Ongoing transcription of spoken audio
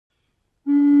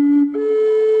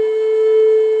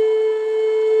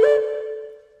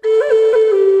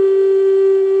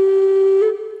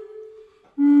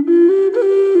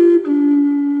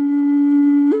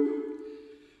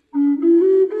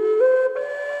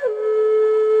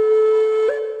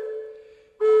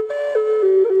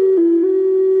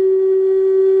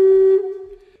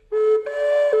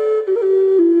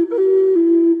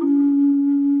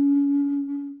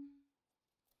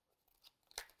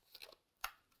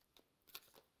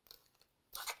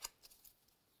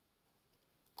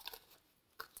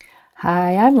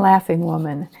Hi, I'm Laughing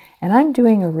Womyn, and I'm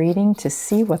doing a reading to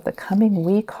see what the coming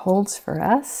week holds for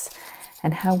us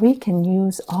and how we can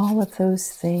use all of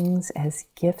those things as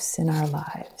gifts in our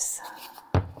lives.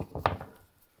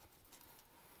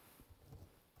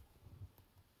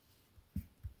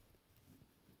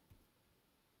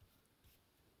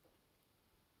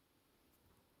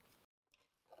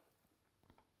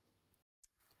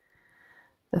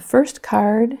 The first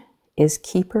card is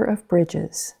Keeper of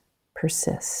Bridges,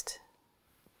 Persist.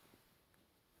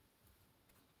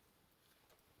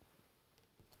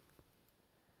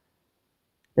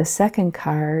 The second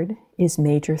card is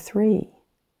Major 3,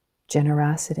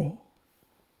 Generosity.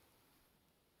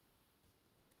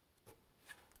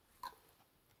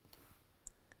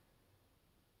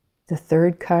 The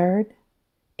third card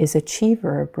is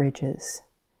Achiever of Bridges,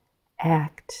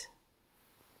 Act.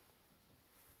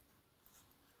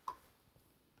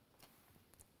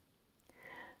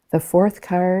 The fourth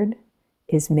card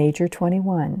is Major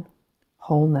 21,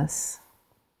 Wholeness.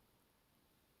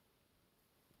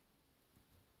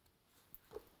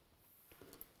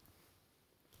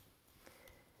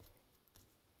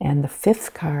 And the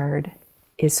fifth card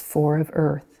is Four of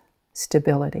Earth,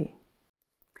 Stability.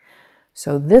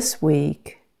 So this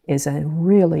week is a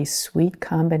really sweet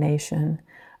combination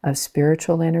of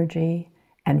spiritual energy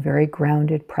and very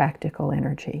grounded practical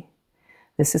energy.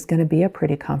 This is going to be a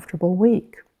pretty comfortable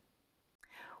week.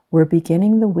 We're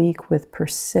beginning the week with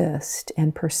Persist,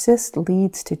 and Persist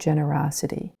leads to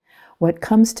generosity. What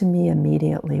comes to me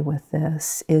immediately with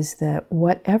this is that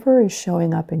whatever is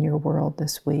showing up in your world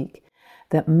this week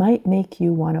that might make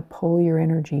you want to pull your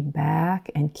energy back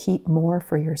and keep more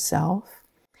for yourself,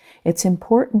 it's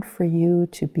important for you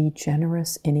to be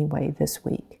generous anyway this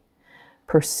week.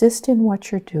 Persist in what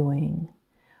you're doing.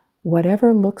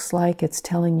 Whatever looks like it's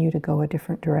telling you to go a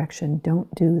different direction,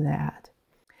 don't do that.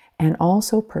 And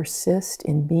also persist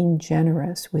in being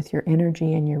generous with your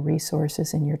energy and your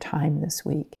resources and your time this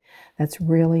week. That's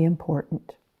really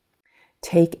important.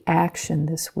 Take action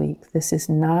this week. This is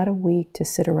not a week to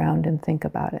sit around and think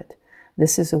about it.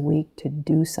 This is a week to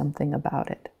do something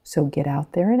about it. So get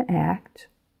out there and act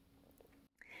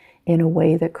in a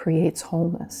way that creates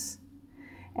wholeness.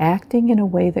 Acting in a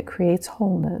way that creates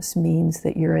wholeness means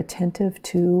that you're attentive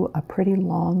to a pretty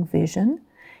long vision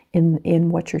in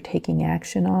what you're taking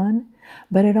action on,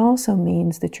 but it also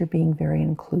means that you're being very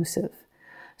inclusive.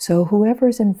 So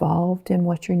whoever's involved in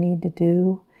what you need to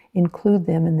do, include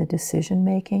them in the decision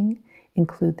making,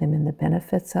 include them in the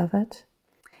benefits of it,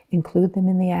 include them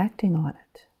in the acting on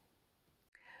it.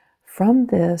 From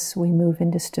this, we move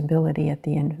into stability at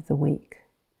the end of the week.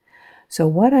 So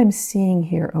what I'm seeing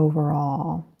here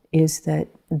overall is that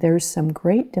there's some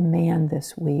great demand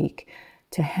this week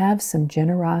to have some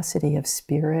generosity of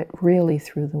spirit really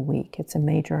through the week. It's a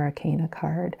major arcana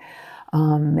card.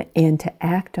 And to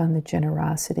act on the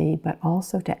generosity, but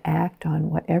also to act on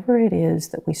whatever it is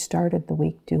that we started the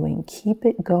week doing. Keep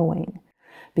it going,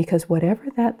 because whatever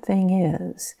that thing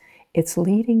is, it's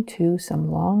leading to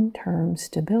some long-term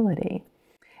stability.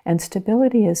 And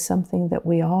stability is something that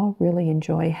we all really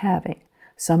enjoy having.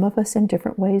 Some of us in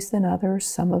different ways than others,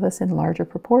 some of us in larger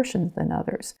proportions than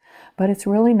others. But it's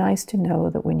really nice to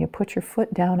know that when you put your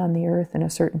foot down on the earth in a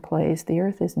certain place, the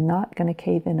earth is not going to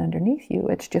cave in underneath you.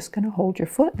 It's just going to hold your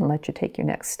foot and let you take your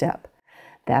next step.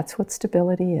 That's what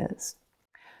stability is.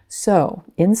 So,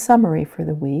 in summary for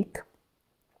the week,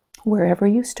 wherever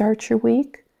you start your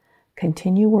week,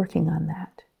 continue working on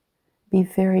that. Be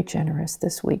very generous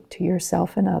this week to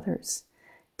yourself and others.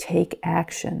 Take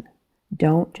action.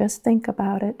 Don't just think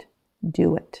about it,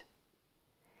 do it.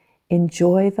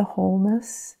 Enjoy the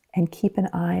wholeness and keep an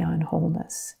eye on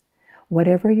wholeness.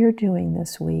 Whatever you're doing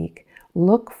this week,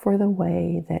 look for the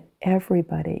way that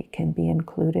everybody can be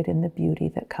included in the beauty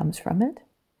that comes from it,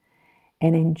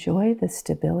 and enjoy the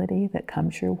stability that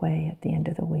comes your way at the end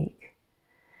of the week.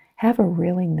 Have a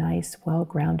really nice,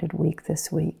 well-grounded week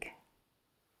this week.